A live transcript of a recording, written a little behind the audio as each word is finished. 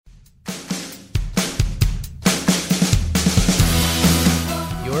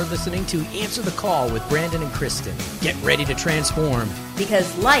listening to Answer the Call with Brandon and Kristen. Get ready to transform.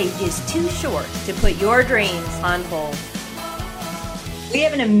 Because life is too short to put your dreams on hold. We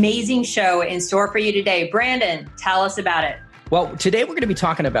have an amazing show in store for you today. Brandon, tell us about it. Well, today we're going to be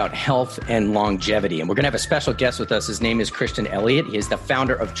talking about health and longevity, and we're going to have a special guest with us. His name is Christian Elliot. He is the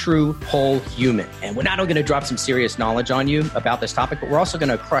founder of True Whole Human. And we're not only going to drop some serious knowledge on you about this topic, but we're also going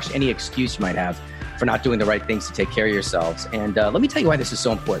to crush any excuse you might have for not doing the right things to take care of yourselves. And let me tell you why this is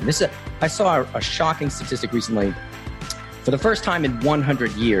so important. I saw a shocking statistic recently. For the first time in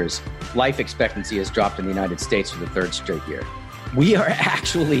 100 years, life expectancy has dropped in the United States for the third straight year. We are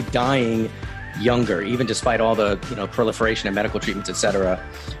actually dying younger, even despite all the proliferation of medical treatments, et cetera.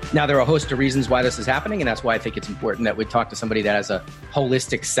 Now, there are a host of reasons why this is happening, and that's why I think it's important that we talk to somebody that has a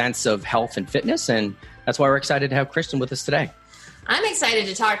holistic sense of health and fitness, and that's why we're excited to have Christian with us today. I'm excited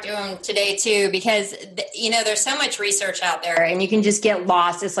to talk to him today, too, because, there's so much research out there, and you can just get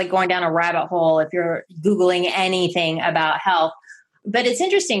lost. It's like going down a rabbit hole if you're Googling anything about health. But it's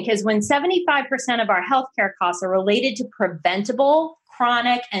interesting because when 75% of our healthcare costs are related to preventable,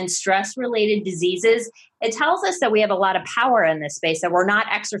 chronic, and stress-related diseases, it tells us that we have a lot of power in this space, that we're not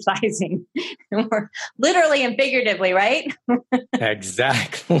exercising. We're literally and figuratively, right?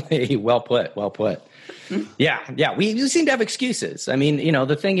 Exactly. Well put. Yeah. We seem to have excuses. I mean,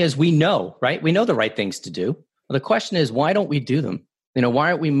 the thing is, we know, right? We know the right things to do. Well, the question is, why don't we do them?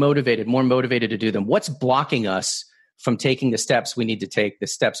 Why aren't we more motivated to do them? What's blocking us from taking the steps we need to take, the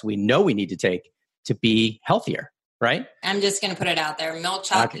steps we know we need to take to be healthier? Right? I'm just going to put it out there. Milk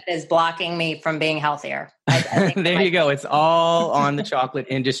chocolate is blocking me from being healthier. I think there you go. It's all on the chocolate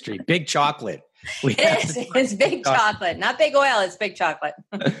industry. Big chocolate. It's big chocolate, not big oil. It's big chocolate.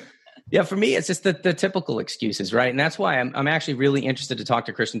 Yeah, for me, it's just the typical excuses, right? And that's why I'm actually really interested to talk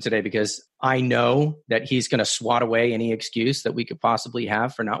to Christian today, because I know that he's going to swat away any excuse that we could possibly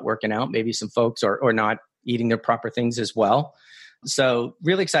have for not working out. Maybe some folks are not eating their proper things as well. So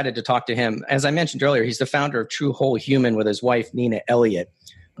really excited to talk to him. As I mentioned earlier, he's the founder of True Whole Human with his wife, Nina Elliott.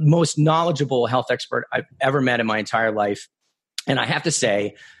 Most knowledgeable health expert I've ever met in my entire life. And I have to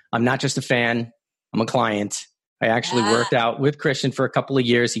say, I'm not just a fan, I'm a client. I actually worked out with Christian for a couple of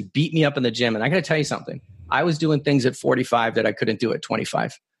years. He beat me up in the gym. And I got to tell you something. I was doing things at 45 that I couldn't do at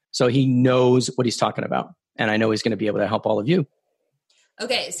 25. So he knows what he's talking about. And I know he's going to be able to help all of you.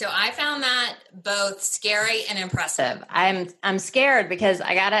 Okay, so I found that both scary and impressive. I'm scared because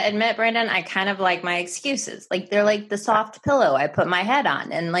I got to admit, Brandon, I kind of like my excuses. Like they're like the soft pillow I put my head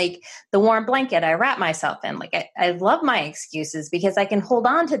on, and like the warm blanket I wrap myself in. Like I love my excuses because I can hold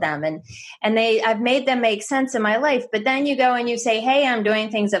on to them, and I've made them make sense in my life. But then you go and you say, hey, I'm doing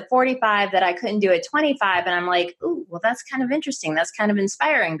things at 45 that I couldn't do at 25. And I'm like, ooh, well, that's kind of interesting. That's kind of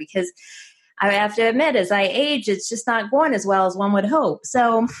inspiring, because I have to admit, as I age, it's just not going as well as one would hope.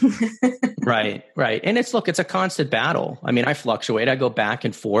 So, Right. And it's a constant battle. I mean, I fluctuate. I go back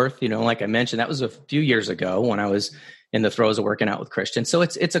and forth, like I mentioned, that was a few years ago when I was in the throes of working out with Christian. So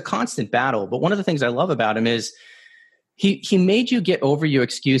it's a constant battle. But one of the things I love about him is he made you get over your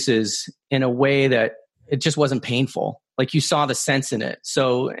excuses in a way that it just wasn't painful. Like you saw the sense in it.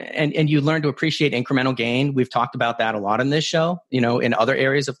 So, and you learn to appreciate incremental gain. We've talked about that a lot in this show, in other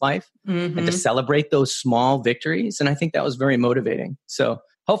areas of life, and to celebrate those small victories. And I think that was very motivating. So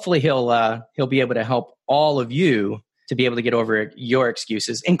hopefully he'll be able to help all of you to be able to get over your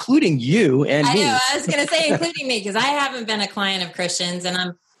excuses, including you and me. I was going to say, including me, because I haven't been a client of Christian's, and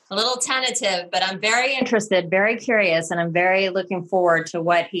I'm a little tentative, but I'm very interested, very curious, and I'm very looking forward to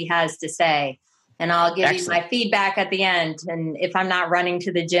what he has to say. And I'll give you my feedback at the end. And if I'm not running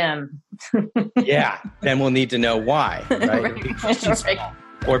to the gym. Yeah, then we'll need to know why. Right? Right.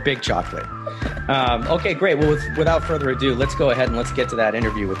 Or big chocolate. Okay, great. Well, without further ado, let's go ahead and let's get to that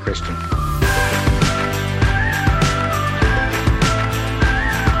interview with Christian.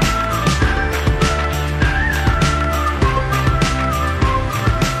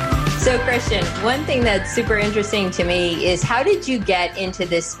 So Christian, one thing that's super interesting to me is, how did you get into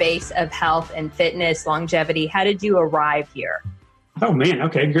this space of health and fitness, longevity? How did you arrive here? Oh man,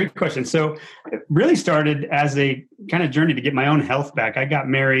 okay, great question. So it really started as a kind of journey to get my own health back. I got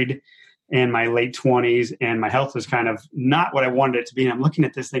married in my late 20s and my health was kind of not what I wanted it to be. And I'm looking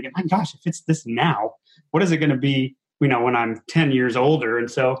at this thinking, my gosh, if it's this now, what is it going to be, when I'm 10 years older? And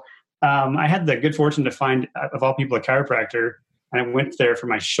so I had the good fortune to find, of all people, a chiropractor. And I went there for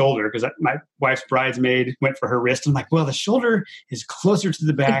my shoulder because my wife's bridesmaid went for her wrist. I'm like, well, the shoulder is closer to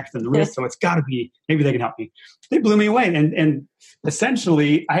the back than the wrist, so it's got to be, maybe they can help me. They blew me away. And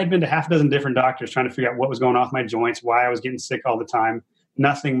essentially, I had been to half a dozen different doctors trying to figure out what was going on with my joints, why I was getting sick all the time.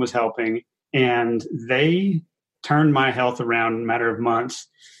 Nothing was helping. And they turned my health around in a matter of months.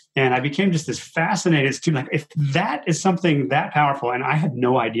 And I became just this fascinated student. Like, if that is something that powerful, and I had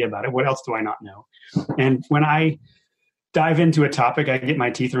no idea about it, what else do I not know? And when I dive into a topic, I get my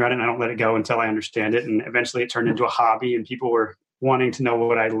teeth around it and I don't let it go until I understand it. And eventually it turned into a hobby, and people were wanting to know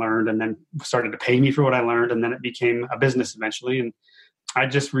what I learned, and then started to pay me for what I learned. And then it became a business eventually. And I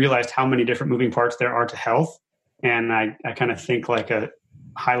just realized how many different moving parts there are to health. And I kind of think like a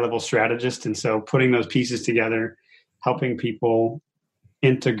high-level strategist. And so putting those pieces together, helping people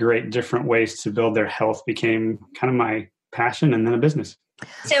integrate different ways to build their health became kind of my passion, and then a business.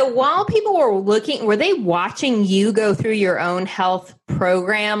 So while people were looking, were they watching you go through your own health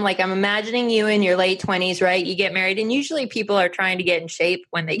program? Like, I'm imagining you in your late 20s, right? You get married, and usually people are trying to get in shape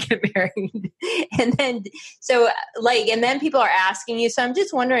when they get married. And then people are asking you. So I'm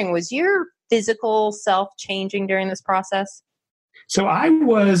just wondering, was your physical self changing during this process? So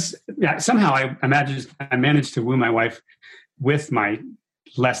somehow I managed to woo my wife with my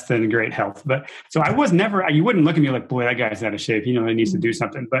less than great health. But so I was never, you wouldn't look at me like, boy, that guy's out of shape. He needs to do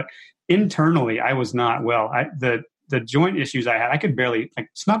something. But internally, I was not well. The joint issues I had, I could barely, like,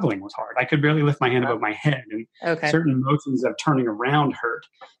 snuggling was hard. I could barely lift my hand above my head, and certain motions of turning around hurt.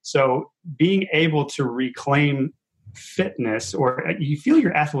 So being able to reclaim fitness, or you feel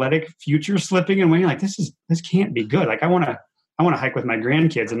your athletic future slipping, and when you're like, this can't be good. Like, I want to hike with my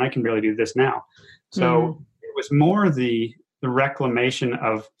grandkids, and I can barely do this now. So it was more the reclamation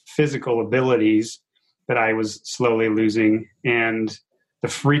of physical abilities that I was slowly losing, and the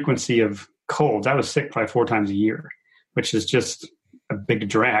frequency of colds. I was sick probably 4 times a year, which is just a big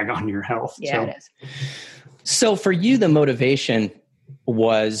drag on your health. Yeah, it is. So for you, the motivation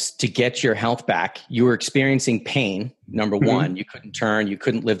was to get your health back. You were experiencing pain. Number one, you couldn't turn, you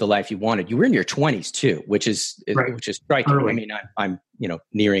couldn't live the life you wanted. You were in your 20s too, which is striking. Early. I mean, I'm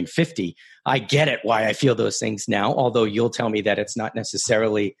nearing 50. I get it why I feel those things now, although you'll tell me that it's not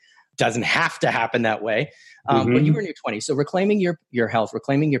necessarily, doesn't have to happen that way. But you were in your 20s. So reclaiming your health,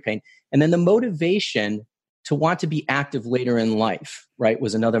 reclaiming your pain, and then the motivation to want to be active later in life, right,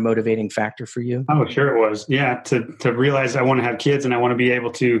 was another motivating factor for you? Oh, sure it was. Yeah, to realize I want to have kids and I want to be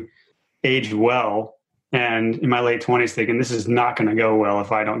able to age well. And in my late 20s thinking, this is not going to go well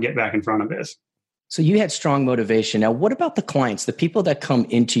if I don't get back in front of this. So you had strong motivation. Now, what about the clients, the people that come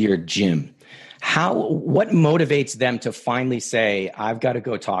into your gym? What motivates them to finally say, I've got to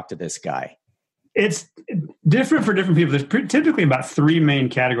go talk to this guy? It's different for different people. There's typically about 3 main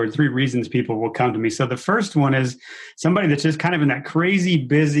categories, 3 reasons people will come to me. So the first one is somebody that's just kind of in that crazy,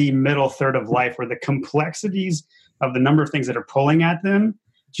 busy middle third of life where the complexities of the number of things that are pulling at them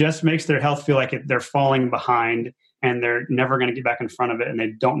just makes their health feel like they're falling behind, and they're never going to get back in front of it, and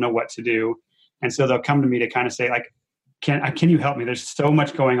they don't know what to do. And so they'll come to me to kind of say, like, can you help me? There's so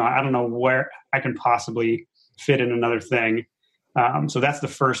much going on. I don't know where I can possibly fit in another thing. So that's the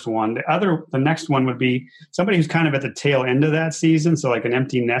first one. The next one would be somebody who's kind of at the tail end of that season. So like an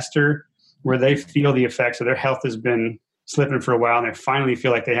empty nester, where they feel the effects of their health has been slipping for a while, and they finally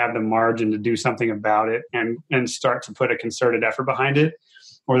feel like they have the margin to do something about it and start to put a concerted effort behind it.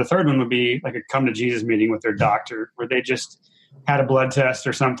 Or the third one would be like a come to Jesus meeting with their doctor, where they just had a blood test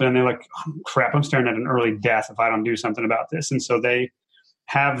or something, and they're like, oh, crap, I'm staring at an early death if I don't do something about this. And so they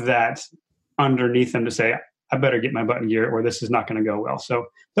have that underneath them to say, I better get my butt in gear, or this is not going to go well. So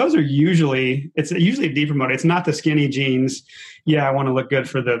those are usually a deeper motive. It's not the skinny jeans. Yeah, I want to look good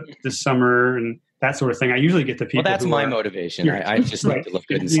for the summer and that sort of thing. I usually get the people. Well, that's my motivation. I just like to look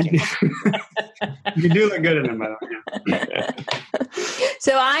good in skinny. You do look good in them, by the way.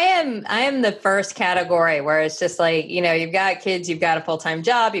 So I am the first category where it's just like, you've got kids, you've got a full-time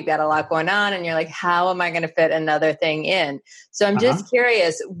job, you've got a lot going on, and you're like, how am I going to fit another thing in? So I'm just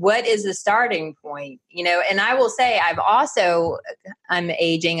curious, what is the starting point? And I will say I'm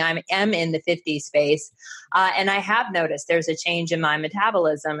aging, I'm in the 50 space. And I have noticed there's a change in my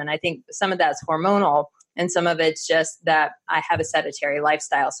metabolism. And I think some of that's hormonal, and some of it's just that I have a sedentary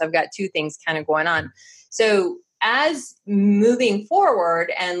lifestyle. So I've got 2 things kind of going on. So as moving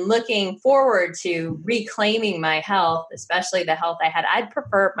forward and looking forward to reclaiming my health, especially the health I had, I'd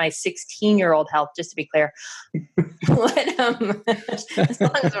prefer my 16-year-old health, just to be clear. As long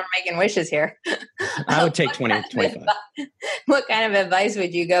as we're making wishes here. I would take 20, 25. What kind of advice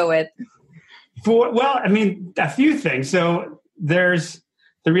would you go with? A few things. So there's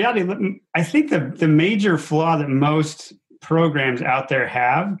the reality. I think the major flaw that most programs out there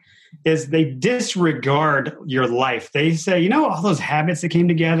have is they disregard your life. They say, all those habits that came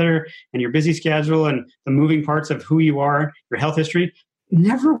together and your busy schedule and the moving parts of who you are, your health history,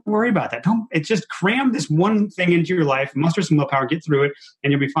 never worry about that. It's just cram this one thing into your life, muster some willpower, get through it,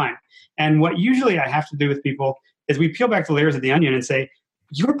 and you'll be fine. And what usually I have to do with people is we peel back the layers of the onion and say,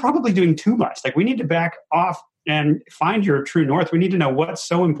 you're probably doing too much. Like, we need to back off and find your true north. We need to know what's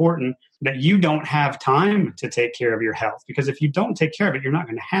so important that you don't have time to take care of your health. Because if you don't take care of it, you're not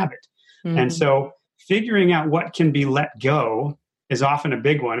going to have it. Mm-hmm. And so figuring out what can be let go is often a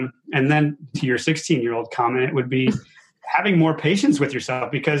big one. And then to your 16-year-old comment, it would be having more patience with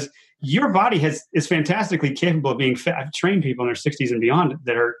yourself, because your body is fantastically capable of being fit. I've trained people in their 60s and beyond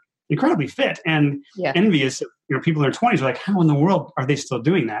that are incredibly fit and envious. People in their 20s are like, how in the world are they still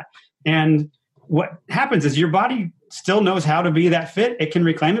doing that? And what happens is your body still knows how to be that fit. It can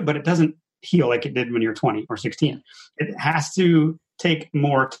reclaim it, but it doesn't heal like it did when you're 20 or 16. It has to take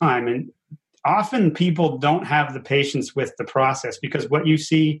more time. And often people don't have the patience with the process, because what you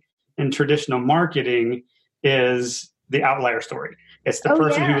see in traditional marketing is the outlier story. It's the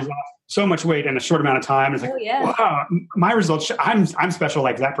person who is off so much weight in a short amount of time. It's like, wow, my results, I'm special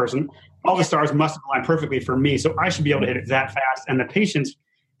like that person. All the stars must align perfectly for me, so I should be able to hit it that fast. And the patience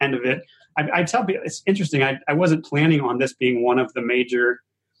end of it, I tell people, it's interesting. I wasn't planning on this being one of the major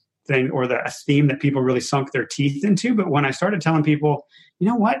thing or a theme that people really sunk their teeth into. But when I started telling people, you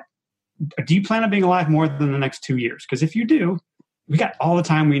know what, do you plan on being alive more than the next 2 years? Because if you do, we got all the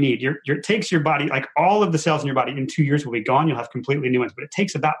time we need. It takes your body, like all of the cells in your body in 2 years will be gone. You'll have completely new ones, but it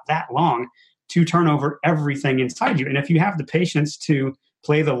takes about that long to turn over everything inside you. And if you have the patience to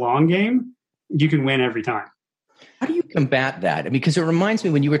play the long game, you can win every time. How do you combat that? I mean, because it reminds me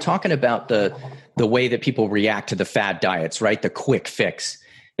when you were talking about the way that people react to the fad diets, right? The quick fix.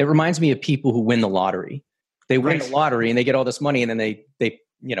 It reminds me of people who win the lottery. They win the lottery and they get all this money, and then they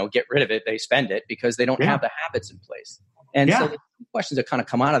get rid of it. They spend it because they don't have the habits in place. And so the questions that kind of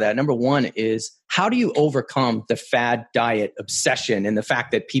come out of that. Number one is, how do you overcome the fad diet obsession and the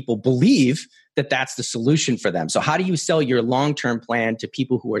fact that people believe that that's the solution for them? So how do you sell your long-term plan to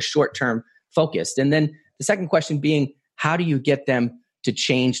people who are short-term focused? And then the second question being, how do you get them to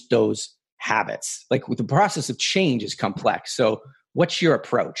change those habits? Like, the process of change is complex. So what's your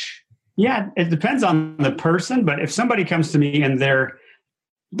approach? Yeah, it depends on the person. But if somebody comes to me and they're,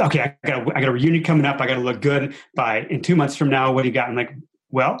 okay, I got a reunion coming up, I got to look good in 2 months from now, what do you got? I'm like,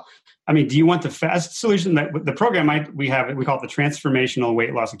 well, I mean, do you want the fast solution? The program we call it the Transformational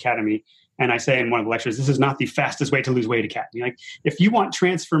Weight Loss Academy. And I say in one of the lectures, this is not the fastest way to lose weight academy. Like, if you want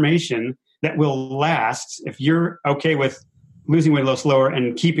transformation that will last, if you're okay with losing weight a little slower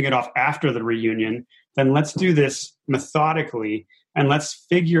and keeping it off after the reunion, then let's do this methodically, and let's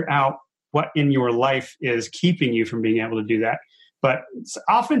figure out what in your life is keeping you from being able to do that. But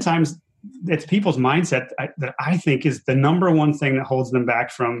oftentimes it's people's mindset that I think is the number one thing that holds them back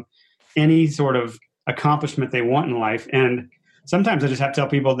from any sort of accomplishment they want in life. And sometimes I just have to tell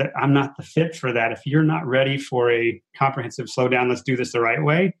people that I'm not the fit for that. If you're not ready for a comprehensive slowdown, let's do this the right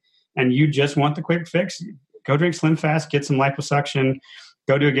way, and you just want the quick fix, go drink Slim Fast, get some liposuction,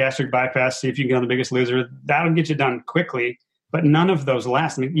 go do a gastric bypass, see if you can get on The Biggest Loser. That'll get you done quickly. But none of those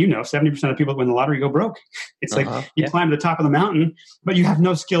last. I mean, 70% of people that win the lottery go broke. It's like you climb to the top of the mountain, but you have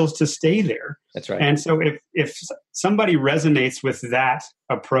no skills to stay there. That's right. And so if somebody resonates with that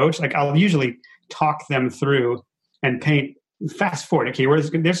approach, like, I'll usually talk them through and paint, fast forward. Okay, they're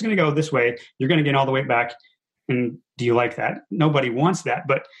just going to go this way. You're going to gain all the weight back. And do you like that? Nobody wants that.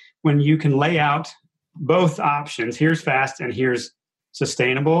 But when you can lay out both options, here's fast and here's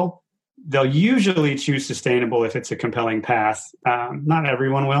sustainable, they'll usually choose sustainable if it's a compelling path. Not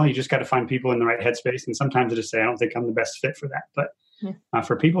everyone will. You just got to find people in the right headspace. And sometimes they just say, I don't think I'm the best fit for that. But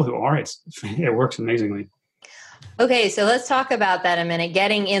for people who are, it works amazingly. Okay, so let's talk about that a minute,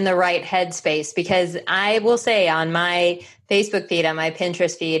 getting in the right headspace, because I will say on my Facebook feed, on my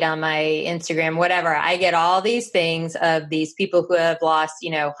Pinterest feed, on my Instagram, whatever, I get all these things of these people who have lost,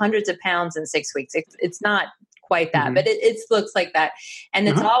 hundreds of pounds in 6 weeks. It's not quite that, but it looks like that. And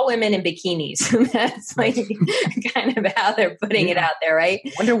it's all women in bikinis. That's like kind of how they're putting it out there, right?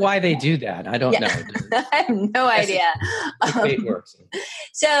 I wonder why they do that. I don't know. I have no idea. It works.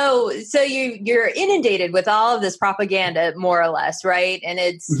 So you're inundated with all of this propaganda, more or less, right? And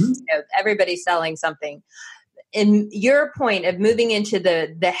it's everybody's selling something. In your point of moving into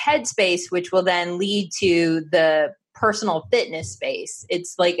the headspace, which will then lead to the personal fitness space,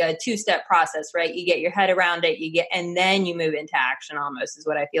 it's like a 2-step process, right? You get your head around it, and then you move into action, almost, is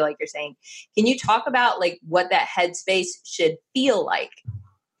what I feel like you're saying. Can you talk about like what that headspace should feel like?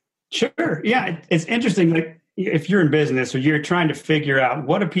 Sure. Yeah. It's interesting. Like, if you're in business or you're trying to figure out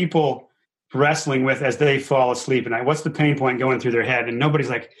what are people wrestling with as they fall asleep at night, what's the pain point going through their head? And nobody's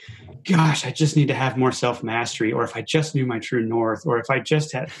like, gosh, I just need to have more self-mastery, or if I just knew my true north, or if I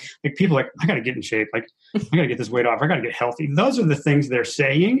just had, like, people are like, I got to get in shape. Like, I got to get this weight off. I got to get healthy. Those are the things they're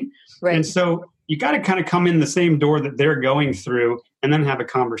saying. Right. And so you got to kind of come in the same door that they're going through and then have a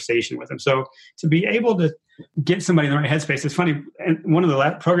conversation with them. So to be able to get somebody in the right headspace, it's funny. And one of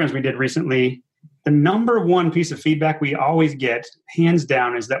the programs we did recently, the number one piece of feedback we always get, hands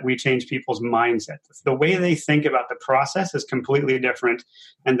down, is that we change people's mindset. The way they think about the process is completely different,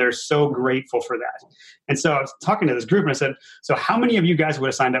 and they're so grateful for that. And so I was talking to this group, and I said, so how many of you guys would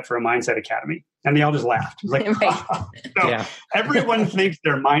have signed up for a Mindset Academy? And they all just laughed. Like, oh. So everyone thinks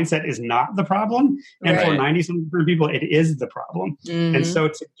their mindset is not the problem, and for 90% people, it is the problem. Mm-hmm. And so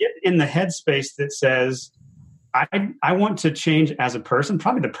to get in the headspace that says, I want to change as a person.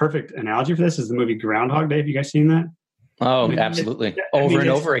 Probably the perfect analogy for this is the movie Groundhog Day. Have you guys seen that? Oh, absolutely. Over and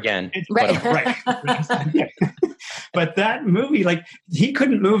over again. Right. But that movie, like, he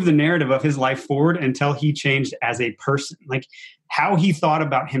couldn't move the narrative of his life forward until he changed as a person. Like, how he thought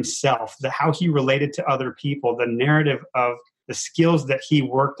about himself, how he related to other people, the narrative of the skills that he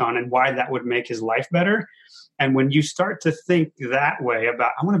worked on and why that would make his life better. And when you start to think that way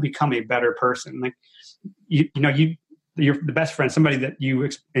about, I want to become a better person, like, you're the best friend, somebody that you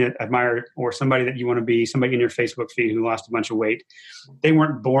admire, or somebody that you want to be, somebody in your Facebook feed who lost a bunch of weight. They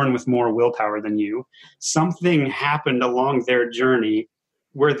weren't born with more willpower than you. Something happened along their journey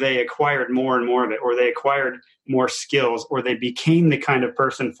where they acquired more and more of it, or they acquired more skills, or they became the kind of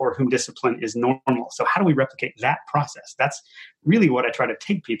person for whom discipline is normal. So how do we replicate that process? That's really what I try to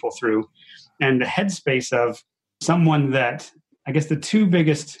take people through. And the headspace of someone that, I guess the two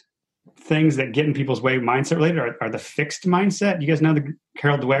biggest things that get in people's way mindset related are the fixed mindset. You guys know the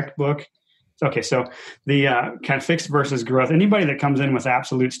Carol Dweck book? Okay, so the kind of fixed versus growth. Anybody that comes in with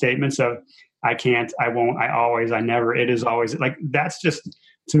absolute statements of, I can't, I won't, I always, I never, it is always, like, that's just,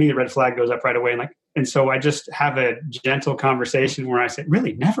 to me, the red flag goes up right away. And so I just have a gentle conversation where I say,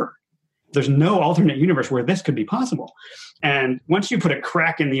 really, never. There's no alternate universe where this could be possible. And once you put a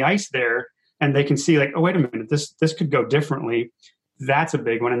crack in the ice there, and they can see, like, oh, wait a minute, this could go differently. That's a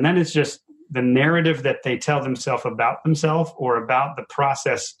big one. And then it's just the narrative that they tell themselves about themselves or about the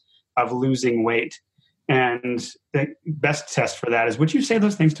process of losing weight. And the best test for that is, would you say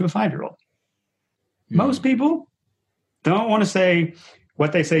those things to a 5-year-old? Mm-hmm. Most people don't want to say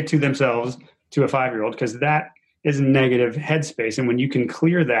what they say to themselves to a 5-year-old, because that is a negative headspace. And when you can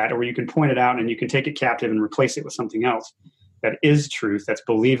clear that, or you can point it out and you can take it captive and replace it with something else that is truth, that's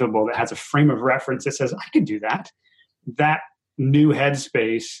believable, that has a frame of reference that says, I can do that, that new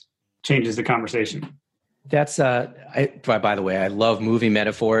headspace changes the conversation. That's by the way, I love movie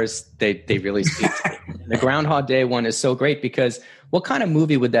metaphors. They really speak to me. The Groundhog Day one is so great, because what kind of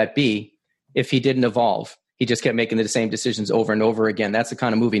movie would that be if he didn't evolve? He just kept making the same decisions over and over again. That's the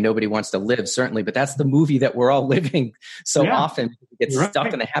kind of movie nobody wants to live, certainly, but that's the movie that we're all living so often. We get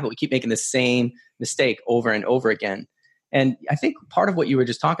stuck in the habit. We keep making the same mistake over and over again. And I think part of what you were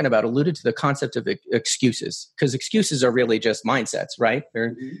just talking about alluded to the concept of excuses, because excuses are really just mindsets, right?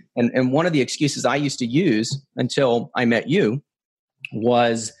 Mm-hmm. And one of the excuses I used to use until I met you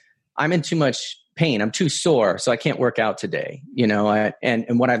was, I'm in too much pain. I'm too sore, so I can't work out today.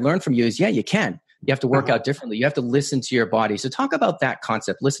 And what I learned from you is, you can. You have to work out differently. You have to listen to your body. So talk about that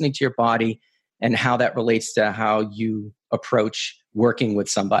concept, listening to your body, and how that relates to how you approach working with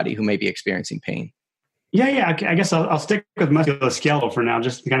somebody who may be experiencing pain. Yeah. I guess I'll stick with musculoskeletal for now,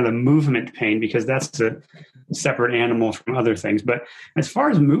 just kind of the movement pain, because that's a separate animal from other things. But as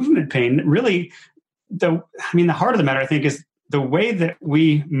far as movement pain, really, the heart of the matter, I think, is the way that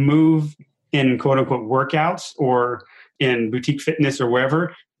we move in quote unquote workouts or in boutique fitness or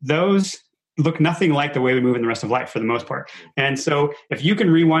wherever, those look nothing like the way we move in the rest of life for the most part. And so if you can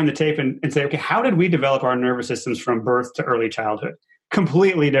rewind the tape and say, okay, how did we develop our nervous systems from birth to early childhood?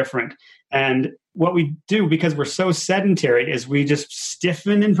 Completely different. And what we do, because we're so sedentary, is we just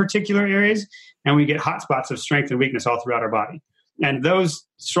stiffen in particular areas, and we get hot spots of strength and weakness all throughout our body. And those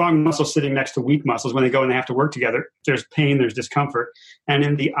strong muscles sitting next to weak muscles, when they go and they have to work together, there's pain, there's discomfort. And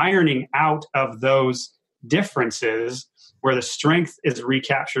in the ironing out of those differences, where the strength is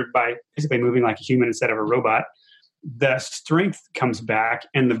recaptured by basically moving like a human instead of a robot, the strength comes back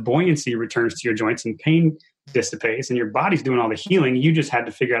and the buoyancy returns to your joints, and pain dissipates, and your body's doing all the healing. You just had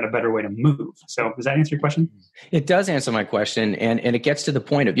to figure out a better way to move. So does that answer your question? It does answer my question. And it gets to the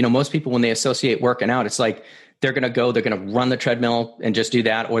point of, most people, when they associate working out, it's like they're going to run the treadmill and just do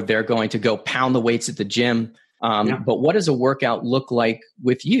that, or they're going to go pound the weights at the gym. But what does a workout look like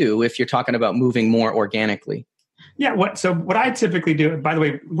with you if you're talking about moving more organically? Yeah. What I typically do, by the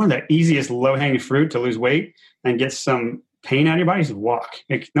way, one of the easiest low-hanging fruit to lose weight and get some pain out of your body is walk.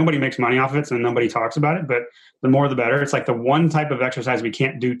 Nobody makes money off of it, so nobody talks about it, but the more the better. It's like the one type of exercise we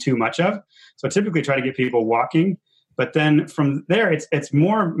can't do too much of. So I typically try to get people walking, But then from there, it's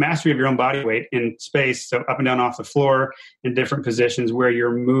more mastery of your own body weight in space. So up and down off the floor in different positions where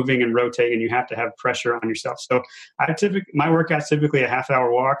you're moving and rotating, and you have to have pressure on yourself. So my workout's typically a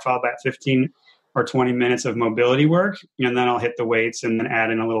half-hour walk followed by 15 or 20 minutes of mobility work. And then I'll hit the weights and then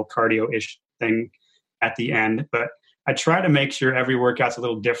add in a little cardio-ish thing at the end. But I try to make sure every workout's a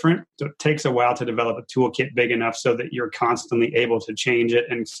little different. So it takes a while to develop a toolkit big enough so that you're constantly able to change it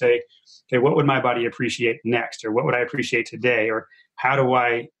and say, okay, what would my body appreciate next? Or what would I appreciate today? Or how do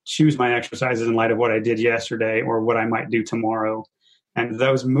I choose my exercises in light of what I did yesterday or what I might do tomorrow? And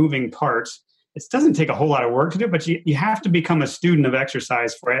those moving parts, it doesn't take a whole lot of work to do, but you have to become a student of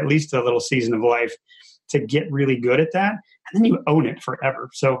exercise for at least a little season of life to get really good at that. And then you own it forever.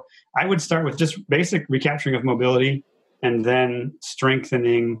 So I would start with just basic recapturing of mobility and then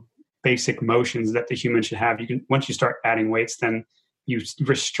strengthening basic motions that the human should have. Once you start adding weights, then you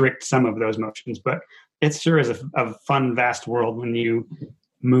restrict some of those motions. But it sure is a fun, vast world when you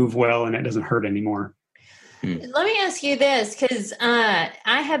move well and it doesn't hurt anymore. Let me ask you this, because I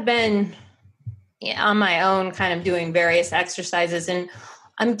have been on my own kind of doing various exercises. And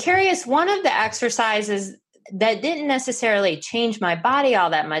I'm curious, one of the exercises that didn't necessarily change my body all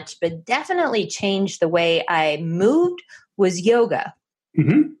that much, but definitely changed the way I moved was yoga.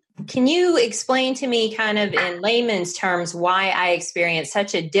 Mm-hmm. Can you explain to me kind of in layman's terms why I experienced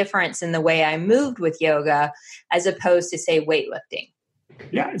such a difference in the way I moved with yoga as opposed to, say, weightlifting?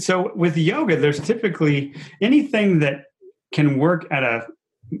 Yeah. So with yoga, there's typically anything that can work at a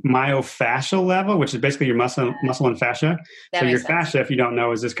myofascial level, which is basically your muscle and fascia. So your fascia, if you don't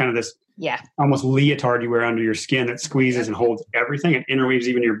know, is this kind of this almost leotard you wear under your skin that squeezes and holds everything and interweaves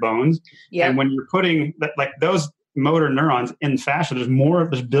even your bones. And when you're putting like those motor neurons in fascia,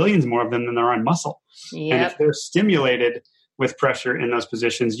 there's billions more of them than there are in muscle. And if they're stimulated with pressure in those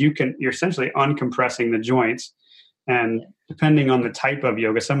positions, you're essentially uncompressing the joints. And depending on the type of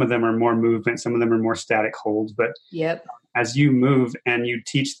yoga, some of them are more movement, some of them are more static holds. But as you move and you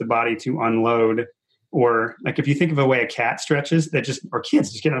teach the body to unload, or like if you think of a way a cat stretches, or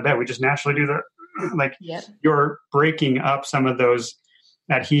kids just get out of bed, we just naturally do that. You're breaking up some of those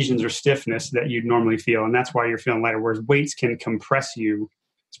adhesions or stiffness that you'd normally feel. And that's why you're feeling lighter. Whereas weights can compress you,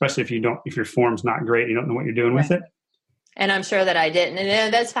 especially if your form's not great, you don't know what you're doing with it. And I'm sure that I didn't.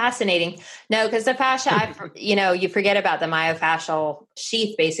 And that's fascinating. No, because the fascia, you forget about the myofascial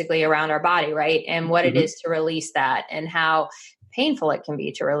sheath basically around our body, right? And what it is to release that and how painful it can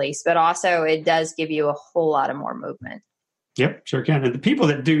be to release. But also it does give you a whole lot of more movement. Yep, sure can. And the people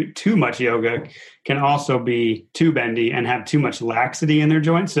that do too much yoga can also be too bendy and have too much laxity in their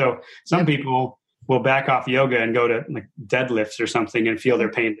joints. So some people will back off yoga and go to like deadlifts or something and feel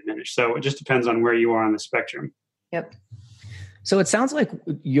their pain diminish. So it just depends on where you are on the spectrum. Yep. So it sounds like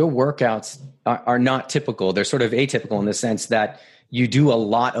your workouts are not typical. They're sort of atypical in the sense that you do a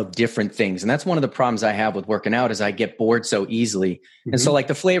lot of different things. And that's one of the problems I have with working out is I get bored so easily. Mm-hmm. And so like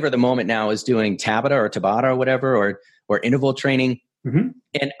the flavor of the moment now is doing Tabata or whatever, or interval training. Mm-hmm.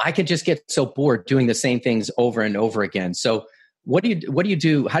 And I could just get so bored doing the same things over and over again. So what do you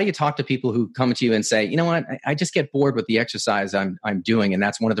do? How do you talk to people who come to you and say, you know what, I just get bored with the exercise I'm doing. And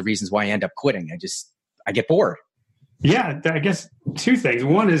that's one of the reasons why I end up quitting. I get bored. Yeah, I guess two things.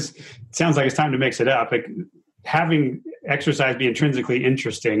 One is, it sounds like it's time to mix it up. Like having exercise be intrinsically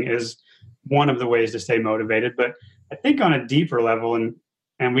interesting is one of the ways to stay motivated. But I think on a deeper level,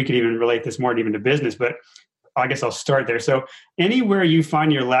 and we could even relate this more even to business, but I guess I'll start there. So anywhere you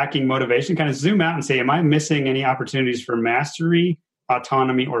find you're lacking motivation, kind of zoom out and say, am I missing any opportunities for mastery,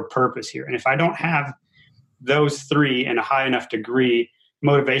 autonomy, or purpose here? And if I don't have those three in a high enough degree,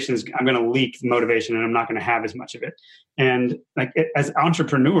 I'm going to leak motivation and I'm not going to have as much of it. And as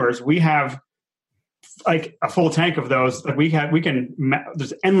entrepreneurs, we have like a full tank of those. Like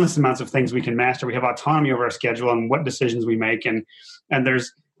there's endless amounts of things we can master. We have autonomy over our schedule and what decisions we make. And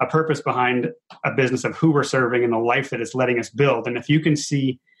there's a purpose behind a business of who we're serving and the life that it's letting us build. And if you can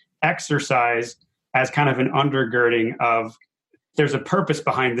see exercise as kind of an undergirding of there's a purpose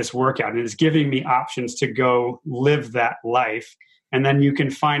behind this workout and it's giving me options to go live that life. And then you can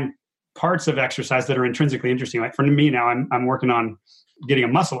find parts of exercise that are intrinsically interesting. Like for me now, I'm working on getting a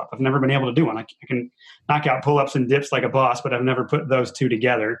muscle up. I've never been able to do one. I can knock out pull-ups and dips like a boss, but I've never put those two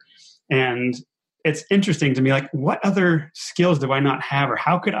together. And it's interesting to me, like what other skills do I not have, or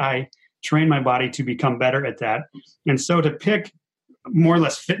how could I train my body to become better at that? And so to pick more or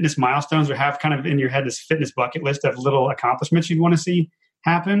less fitness milestones or have kind of in your head this fitness bucket list of little accomplishments you'd want to see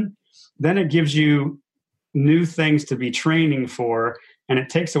happen, then it gives you new things to be training for, and it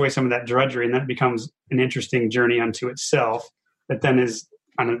takes away some of that drudgery, and that becomes an interesting journey unto itself that then is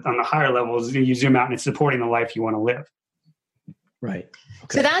on the higher levels, you zoom out and it's supporting the life you want to live. Right.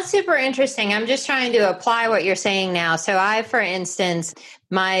 Okay. So that's super interesting. I'm just trying to apply what you're saying now. So for instance,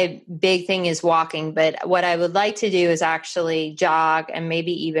 my big thing is walking, but what I would like to do is actually jog and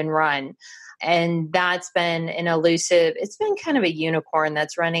maybe even run. And that's been it's been kind of a unicorn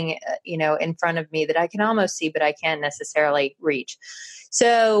that's running, in front of me that I can almost see, but I can't necessarily reach.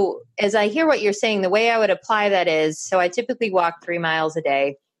 So as I hear what you're saying, the way I would apply that is, so I typically walk 3 miles a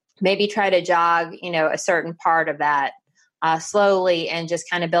day, maybe try to jog, a certain part of that slowly and just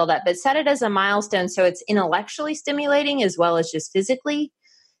kind of build up, but set it as a milestone. So it's intellectually stimulating as well as just physically.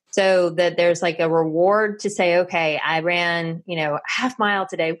 So that there's like a reward to say, okay, I ran, a half mile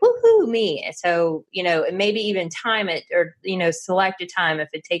today. Woohoo, me. So, maybe even time it or, select a time. If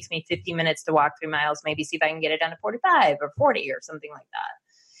it takes me 50 minutes to walk 3 miles, maybe see if I can get it down to 45 or 40 or something like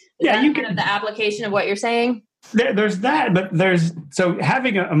that. Is that you can, the application of what you're saying? There's that, but so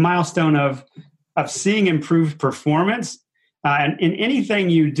having a milestone of seeing improved performance. And in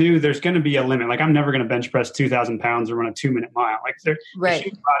anything you do, there's going to be a limit. Like I'm never going to bench press 2,000 pounds or run a 2-minute mile. Like the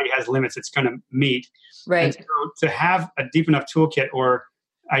human body has limits it's going to meet. Right. And so to have a deep enough toolkit or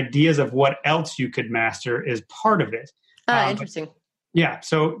ideas of what else you could master is part of it. Interesting. Yeah.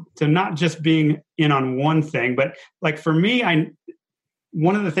 So to not just being in on one thing, but like for me,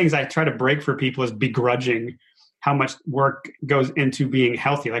 one of the things I try to break for people is begrudging how much work goes into being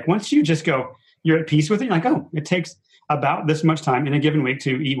healthy. Like once you just go, you're at peace with it. You're like, oh, it takes about this much time in a given week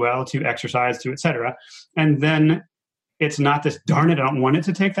to eat well, to exercise, to et cetera. And then it's not this, darn it, I don't want it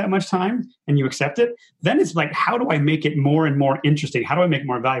to take that much time, and you accept it. Then it's like, how do I make it more and more interesting? How do I make it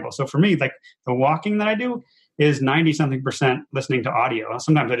more valuable? So for me, like the walking that I do is 90-something% listening to audio.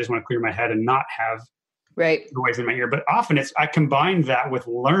 Sometimes I just want to clear my head and not have noise in my ear. But often I combine that with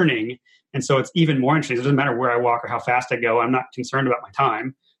learning. And so it's even more interesting. It doesn't matter where I walk or how fast I go. I'm not concerned about my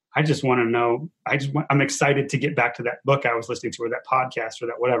time. I just want to know, I'm excited to get back to that book I was listening to or that podcast or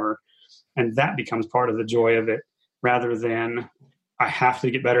that whatever. And that becomes part of the joy of it rather than I have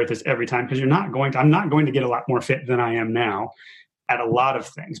to get better at this every time, because I'm not going to get a lot more fit than I am now at a lot of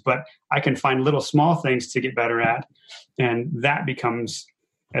things, but I can find little small things to get better at. And that becomes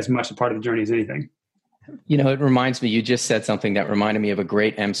as much a part of the journey as anything. It reminds me, you just said something that reminded me of a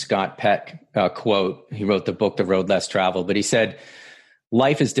great M. Scott Peck quote. He wrote the book, The Road Less Traveled, but he said,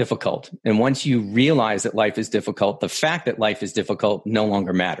 life is difficult. And once you realize that life is difficult, the fact that life is difficult no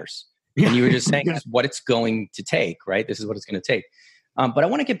longer matters. Yeah. And you were just saying this is what it's going to take, right? This is what it's going to take. But I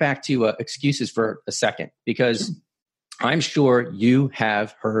want to get back to excuses for a second, because I'm sure you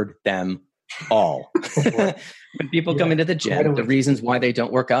have heard them all. When people come into the gym, the reasons why they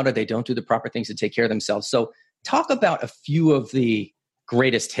don't work out or they don't do the proper things to take care of themselves. So talk about a few of the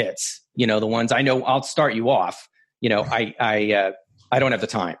greatest hits, the ones I know. I'll start you off. I don't have the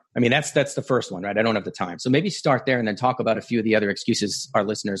time. I mean, that's the first one, right? I don't have the time. So maybe start there and then talk about a few of the other excuses our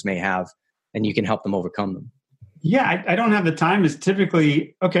listeners may have, and you can help them overcome them. Yeah, I don't have the time is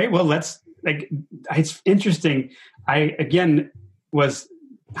typically, okay, well, it's interesting. I, again, was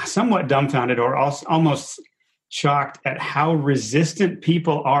somewhat dumbfounded or almost shocked at how resistant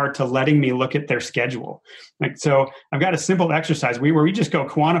people are to letting me look at their schedule. Like, so I've got a simple exercise where we just go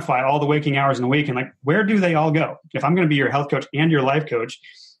quantify all the waking hours in a week and like, where do they all go? If I'm going to be your health coach and your life coach,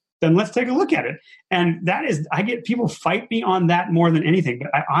 then let's take a look at it. And that is, I get people fight me on that more than anything.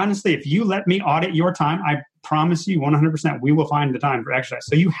 But honestly, if you let me audit your time, I promise you 100%, we will find the time for exercise.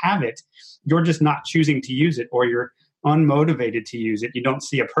 So you have it. You're just not choosing to use it, or you're unmotivated to use it. You don't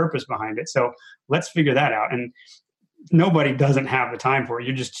see a purpose behind it. So let's figure that out. And nobody doesn't have the time for it.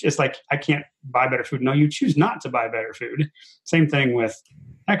 It's like, I can't buy better food. No, you choose not to buy better food. Same thing with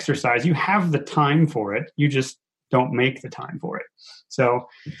exercise. You have the time for it. You just don't make the time for it. So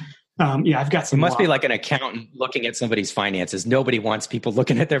I've got some. It must be like an accountant looking at somebody's finances. Nobody wants people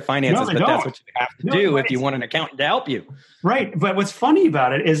looking at their finances, but that's what you have to do if you want an accountant to help you. Right. But what's funny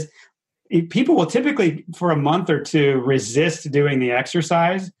about it is people will typically for a month or two resist doing the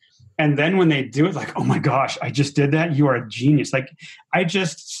exercise. And then when they do it, like, oh my gosh, I just did that. You are a genius. Like, I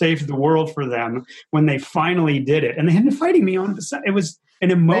just saved the world for them when they finally did it. And they had been fighting me on it. It was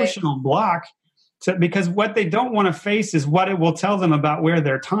an emotional block. Because what they don't want to face is what it will tell them about where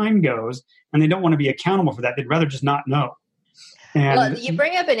their time goes. And they don't want to be accountable for that. They'd rather just not know. Well, you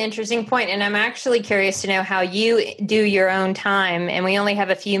bring up an interesting point, and I'm actually curious to know how you do your own time. And we only have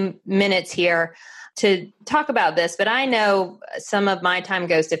a few minutes here to talk about this, but I know some of my time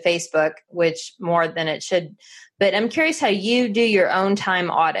goes to Facebook, which more than it should. But I'm curious how you do your own time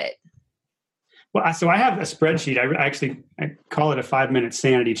audit. Well, so I have a spreadsheet. I call it a 5-minute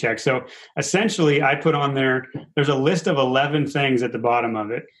sanity check. So essentially I put on there's a list of 11 things at the bottom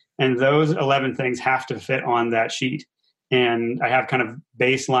of it. And those 11 things have to fit on that sheet. And I have kind of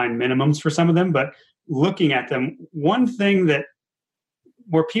baseline minimums for some of them, but looking at them, one thing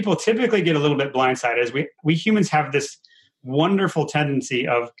where people typically get a little bit blindsided is we humans have this wonderful tendency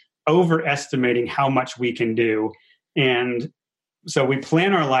of overestimating how much we can do. And so we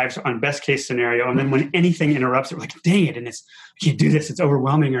plan our lives on best case scenario. And then when anything interrupts it, we're like, dang it. And I can't do this. It's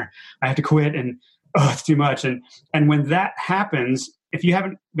overwhelming, or I have to quit, and it's too much. And when that happens, if you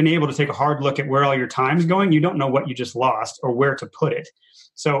haven't been able to take a hard look at where all your time's going, you don't know what you just lost or where to put it.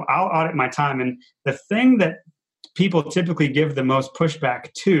 So I'll audit my time. And the thing that people typically give the most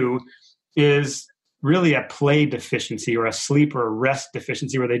pushback to is really a play deficiency or a sleep or a rest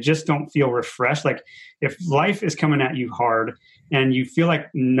deficiency, where they just don't feel refreshed. Like if life is coming at you hard and you feel like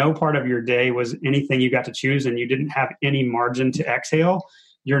no part of your day was anything you got to choose and you didn't have any margin to exhale,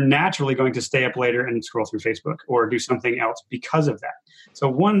 you're naturally going to stay up later and scroll through Facebook or do something else because of that. So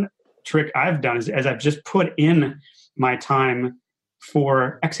one trick I've done is I've just put in my time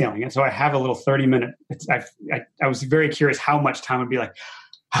for exhaling it. So I have a little 30-minute, I was very curious how much time would be like,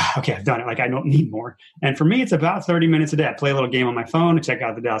 okay, I've done it. Like I don't need more. And for me, it's about 30 minutes a day. I play a little game on my phone, I check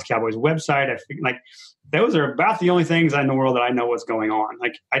out the Dallas Cowboys website. Those are about the only things in the world that I know what's going on.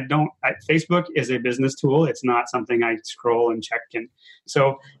 Like Facebook is a business tool. It's not something I scroll and check. And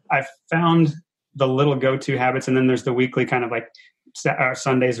so I've found the little go-to habits. And then there's the weekly kind of like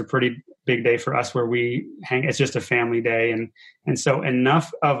Sundays are pretty big day for us where we hang. It's just a family day. And so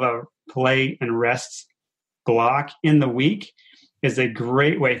enough of a play and rest block in the week is a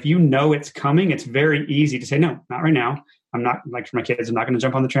great way. If you know it's coming, it's very easy to say, no, not right now. I'm not, like for my kids, I'm not going to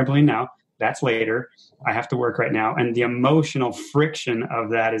jump on the trampoline now. That's later. I have to work right now. And the emotional friction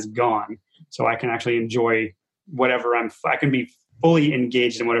of that is gone. So I can actually enjoy whatever I can be fully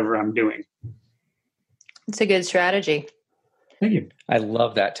engaged in whatever I'm doing. It's a good strategy. Thank you. I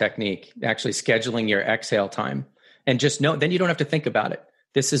love that technique. Actually scheduling your exhale time, and just know, then you don't have to think about it.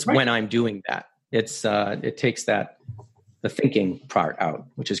 This is right. When I'm doing that. It takes the thinking part out,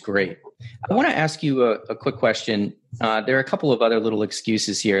 which is great. I want to ask you a quick question. There are a couple of other little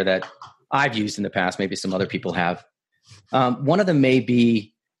excuses here that I've used in the past. Maybe some other people have. One of them may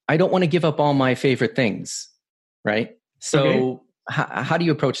be, I don't want to give up all my favorite things, right? So okay. How do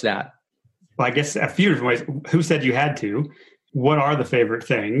you approach that? Well, I guess a few different ways. Who said you had to? What are the favorite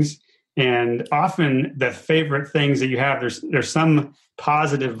things? And often the favorite things that you have, there's some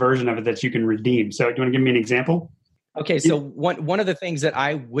positive version of it that you can redeem. So do you want to give me an example? Okay, so one of the things that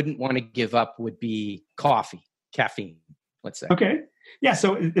I wouldn't want to give up would be caffeine, let's say. Okay. Yeah,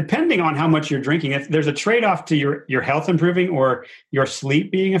 so depending on how much you're drinking, if there's a trade-off to your health improving or your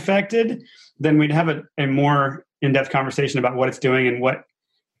sleep being affected, then we'd have a more in-depth conversation about what it's doing and what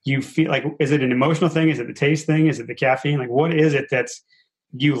you feel like. Is it an emotional thing? Is it the taste thing? Is it the caffeine? Like, what is it that's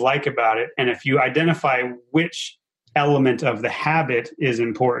you like about it? And if you identify which element of the habit is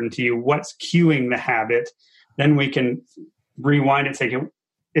important to you, what's cueing the habit, then we can rewind and say,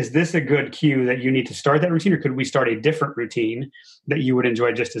 is this a good cue that you need to start that routine, or could we start a different routine that you would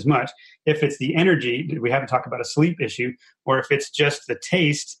enjoy just as much? If it's the energy, we haven't talked about a sleep issue, or if it's just the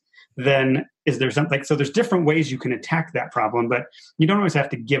taste, then is there something? So there's different ways you can attack that problem, but you don't always have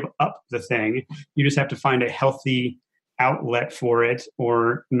to give up the thing. You just have to find a healthy outlet for it,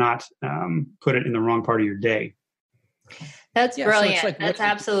 or not put it in the wrong part of your day. That's brilliant. So that's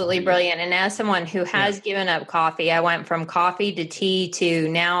absolutely brilliant. And as someone who has given up coffee, I went from coffee to tea to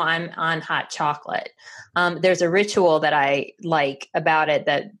now I'm on hot chocolate. There's a ritual that I like about it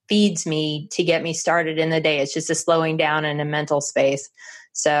that feeds me to get me started in the day. It's just a slowing down in a mental space.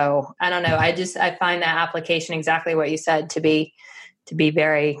 So I don't know. I find that application, exactly what you said, to be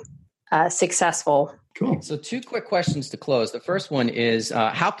very successful. Cool. So 2 quick questions to close. The first one is,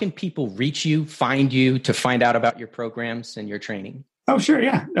 how can people reach you, find you, to find out about your programs and your training? Oh, sure.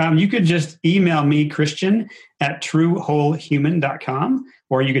 Yeah. You could just email me, Christian, at truewholehuman.com,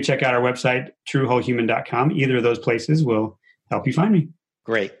 or you could check out our website, truewholehuman.com. Either of those places will help you find me.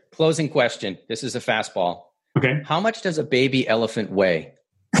 Great. Closing question. This is a fastball. Okay. How much does a baby elephant weigh?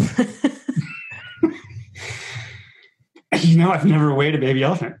 I've never weighed a baby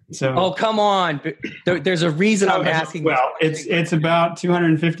elephant. So, oh, come on. There's a reason I'm asking. Well, it's about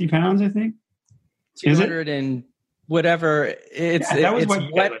 250 pounds, I think. 200 and whatever. That was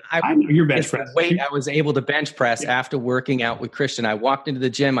what I know your bench press. Weight I was able to bench press after working out with Christian. I walked into the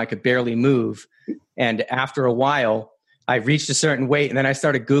gym, I could barely move. And after a while, I reached a certain weight, and then I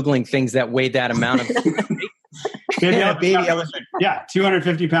started Googling things that weighed that amount of weight. Baby elephant. Yeah,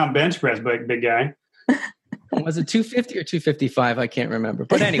 250-pound bench press, big guy. Was it 250 or 255? I can't remember.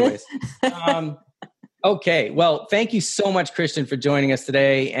 But anyways, okay. Well, thank you so much, Christian, for joining us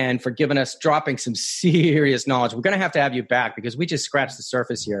today and for dropping some serious knowledge. We're going to have you back because we just scratched the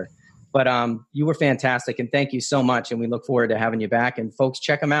surface here. But you were fantastic, and thank you so much. And we look forward to having you back. And folks,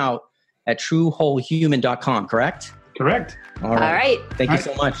 check them out at truewholehuman.com, correct? Correct. All right. Thank you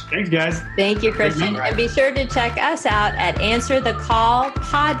so much. Thanks, guys. Thank you, Christian. And be sure to check us out at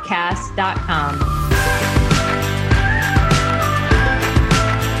answerthecallpodcast.com.